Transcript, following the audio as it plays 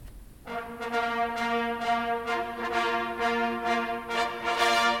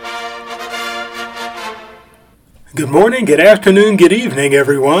Good morning, good afternoon, good evening,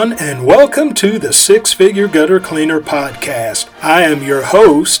 everyone, and welcome to the Six Figure Gutter Cleaner Podcast. I am your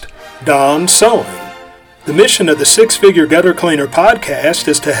host, Don Sewing. The mission of the Six Figure Gutter Cleaner Podcast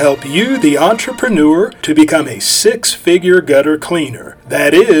is to help you, the entrepreneur, to become a six-figure gutter cleaner.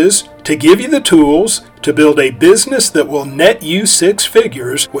 That is, to give you the tools to build a business that will net you six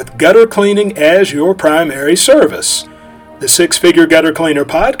figures with gutter cleaning as your primary service. The Six Figure Gutter Cleaner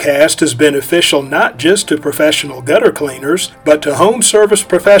Podcast is beneficial not just to professional gutter cleaners, but to home service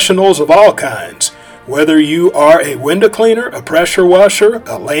professionals of all kinds. Whether you are a window cleaner, a pressure washer,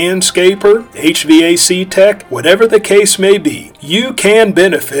 a landscaper, HVAC tech, whatever the case may be, you can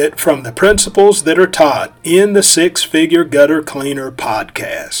benefit from the principles that are taught in the Six Figure Gutter Cleaner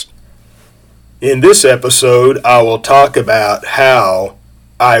Podcast. In this episode, I will talk about how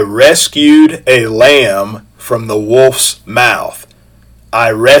I rescued a lamb from the wolf's mouth. I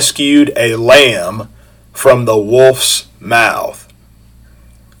rescued a lamb from the wolf's mouth.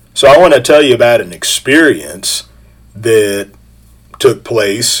 So I want to tell you about an experience that took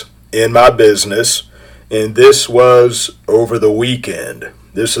place in my business, and this was over the weekend.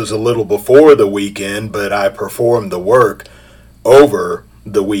 This is a little before the weekend, but I performed the work over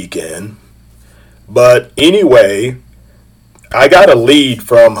the weekend. But anyway, I got a lead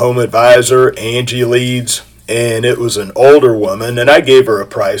from Home Advisor, Angie Leads, and it was an older woman, and I gave her a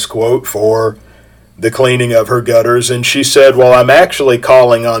price quote for the cleaning of her gutters, and she said, well, I'm actually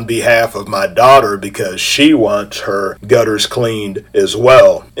calling on behalf of my daughter because she wants her gutters cleaned as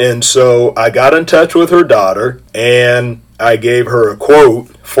well. And so I got in touch with her daughter, and I gave her a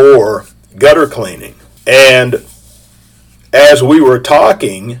quote for gutter cleaning. And as we were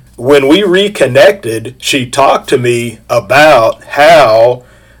talking, when we reconnected, she talked to me about how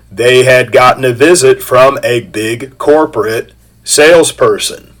they had gotten a visit from a big corporate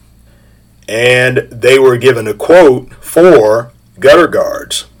salesperson, and they were given a quote for gutter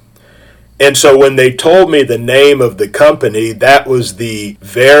guards. And so when they told me the name of the company, that was the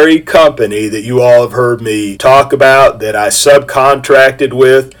very company that you all have heard me talk about that I subcontracted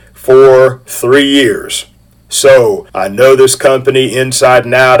with for 3 years. So I know this company inside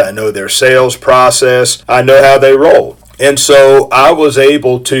and out. I know their sales process. I know how they roll. And so I was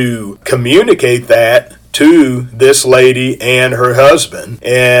able to communicate that to this lady and her husband.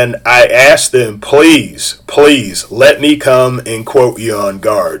 And I asked them, please let me come and quote you on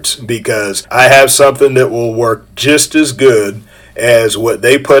guards, because I have something that will work just as good as what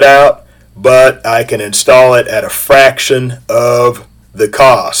they put out, but I can install it at a fraction of the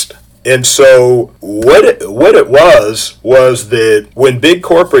cost. And so what it was that when big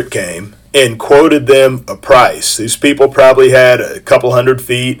corporate came and quoted them a price, these people probably had a couple 100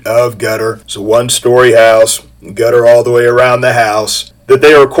 feet of gutter. It's a one-story house, gutter all the way around the house, that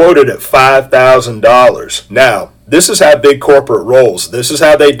they were quoted at $5,000. Now, this is how big corporate rolls. This is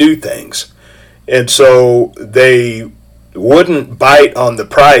how they do things. And so they wouldn't bite on the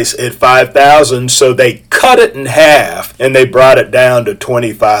price at $5,000, so they cut it in half and they brought it down to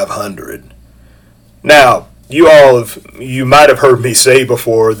 $2,500. Now, you might have heard me say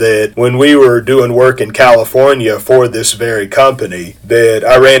before that when we were doing work in California for this very company, that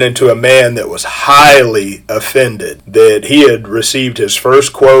I ran into a man that was highly offended that he had received his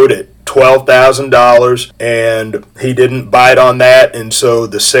first quote at $12,000 and he didn't bite on that, and so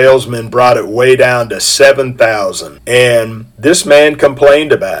the salesman brought it way down to $7,000, and this man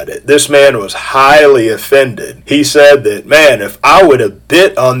complained about it. This man was highly offended. He said that, man, if I would have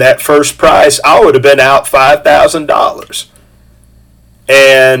bit on that first price, I would have been out $5,000.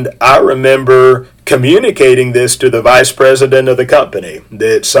 And I remember communicating this to the vice president of the company,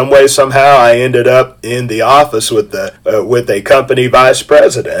 that some way, somehow I ended up in the office with a company vice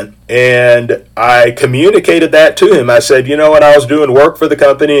president, and I communicated that to him. I said, you know, when I was doing work for the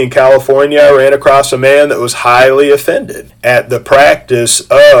company in California, I ran across a man that was highly offended at the practice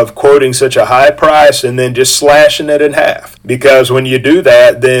of quoting such a high price and then just slashing it in half. Because when you do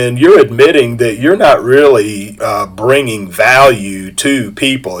that, then you're admitting that you're not really bringing value to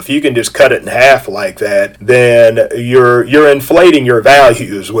people. If you can just cut it in half like that, then you're inflating your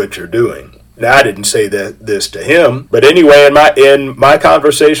value is what you're doing. Now, I didn't say this to him, but anyway, in my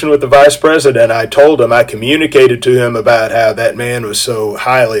conversation with the vice president, I told him, I communicated to him about how that man was so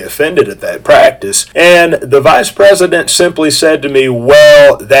highly offended at that practice, and the vice president simply said to me,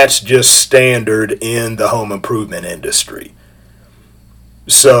 well, that's just standard in the home improvement industry.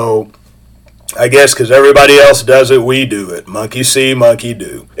 So I guess because everybody else does it, we do it. Monkey see, monkey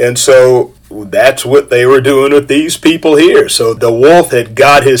do. And so that's what they were doing with these people here. So the wolf had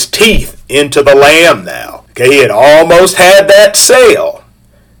got his teeth into the lamb now. Okay, he had almost had that sale.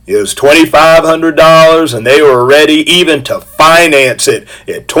 It was $2,500, and they were ready even to finance it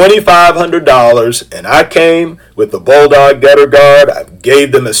at $2,500. And I came with the Bulldog Gutter Guard. I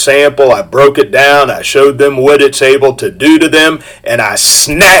gave them a sample. I broke it down. I showed them what it's able to do to them. And I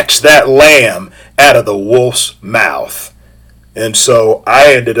snatched that lamb out of the wolf's mouth. And so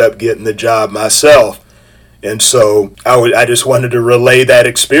I ended up getting the job myself. And so I just wanted to relay that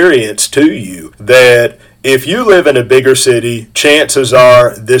experience to you, that if you live in a bigger city, chances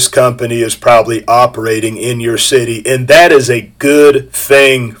are this company is probably operating in your city, and that is a good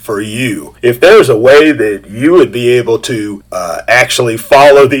thing for you. If there's a way that you would be able to actually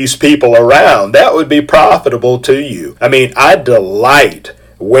follow these people around, that would be profitable to you. I mean, I delight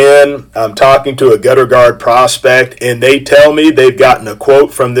when I'm talking to a gutter guard prospect and they tell me they've gotten a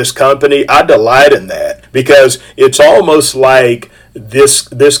quote from this company. I delight in that, because it's almost like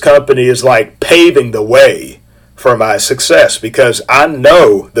this company is like paving the way for my success, because I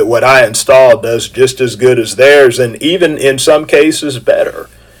know that what I install does just as good as theirs, and even in some cases better.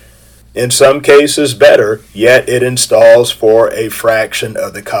 Yet it installs for a fraction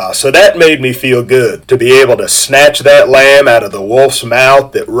of the cost. So that made me feel good to be able to snatch that lamb out of the wolf's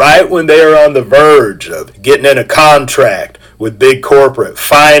mouth, that right when they are on the verge of getting in a contract with big corporate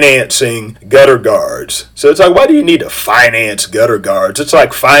financing gutter guards. So it's like, why do you need to finance gutter guards? It's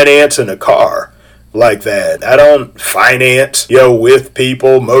like financing a car like that. I don't finance, with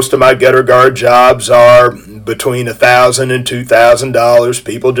people. Most of my gutter guard jobs are between $1,000 and $2,000.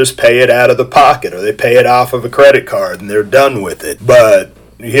 People just pay it out of the pocket, or they pay it off of a credit card and they're done with it. But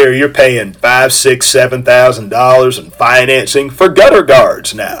here you're paying $5,000, $6,000, $7,000 in financing for gutter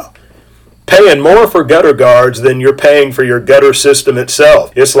guards now. Paying more for gutter guards than you're paying for your gutter system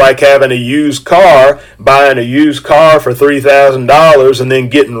itself. It's like having a used car, buying a used car for $3,000 and then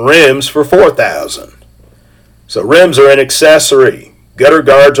getting rims for $4,000. So rims are an accessory. Gutter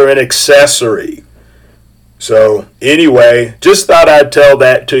guards are an accessory. So anyway, just thought I'd tell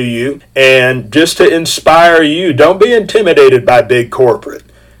that to you, and just to inspire you, don't be intimidated by big corporate.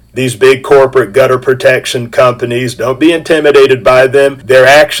 These big corporate gutter protection companies, don't be intimidated by them. They're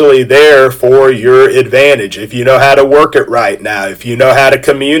actually there for your advantage. If you know how to work it right now, if you know how to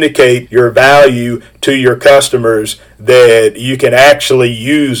communicate your value to your customers, that you can actually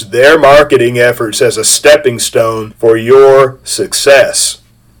use their marketing efforts as a stepping stone for your success.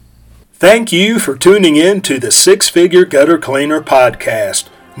 Thank you for tuning in to the Six Figure Gutter Cleaner podcast.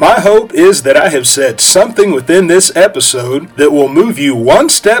 My hope is that I have said something within this episode that will move you one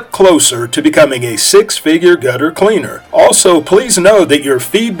step closer to becoming a six-figure gutter cleaner. Also, please know that your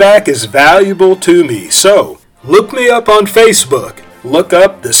feedback is valuable to me. So, look me up on Facebook. Look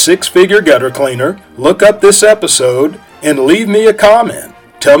up the Six Figure Gutter Cleaner. Look up this episode and leave me a comment.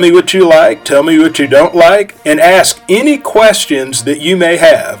 Tell me what you like, tell me what you don't like, and ask any questions that you may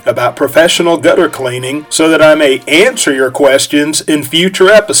have about professional gutter cleaning so that I may answer your questions in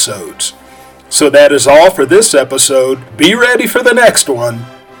future episodes. So that is all for this episode. Be ready for the next one,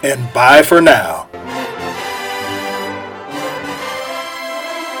 and bye for now.